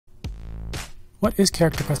What is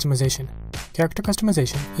character customization? Character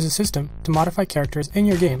customization is a system to modify characters in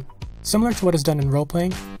your game, similar to what is done in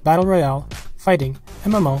role-playing, battle royale, fighting,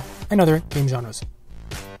 MMO, and other game genres.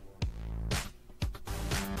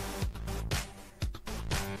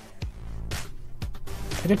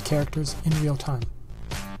 Edit characters in real time.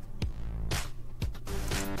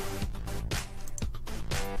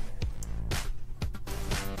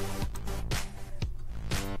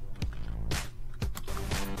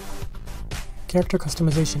 Character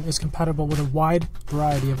customization is compatible with a wide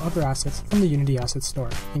variety of other assets from the Unity Asset Store,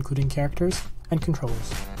 including characters and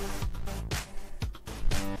controllers.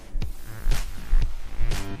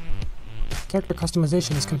 Character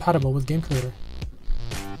customization is compatible with Game Creator.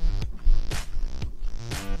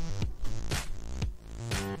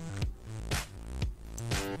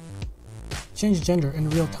 Change gender in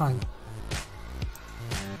real time.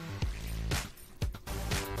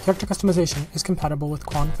 Character customization is compatible with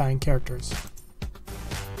Quan Fang characters.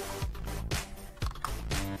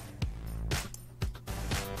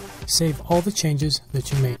 Save all the changes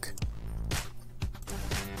that you make.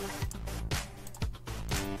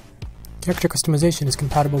 Character customization is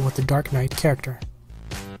compatible with the Dark Knight character.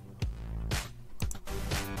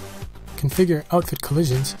 Configure outfit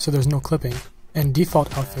collisions so there's no clipping, and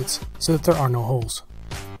default outfits so that there are no holes.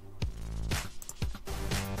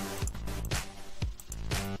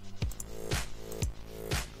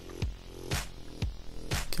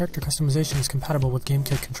 Character customization is compatible with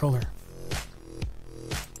GameKit controller.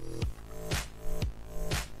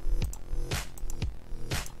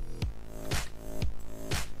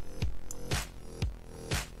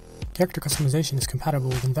 Character customization is compatible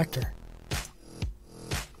with Invector.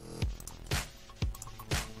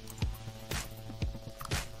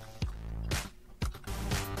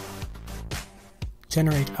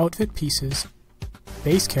 Generate outfit pieces,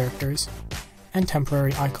 base characters, and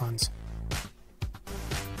temporary icons.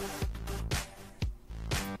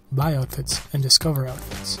 Buy outfits and discover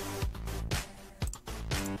outfits.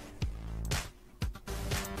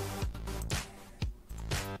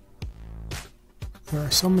 There are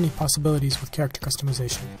so many possibilities with character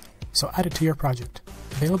customization, so add it to your project.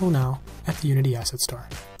 Available now at the Unity Asset Store.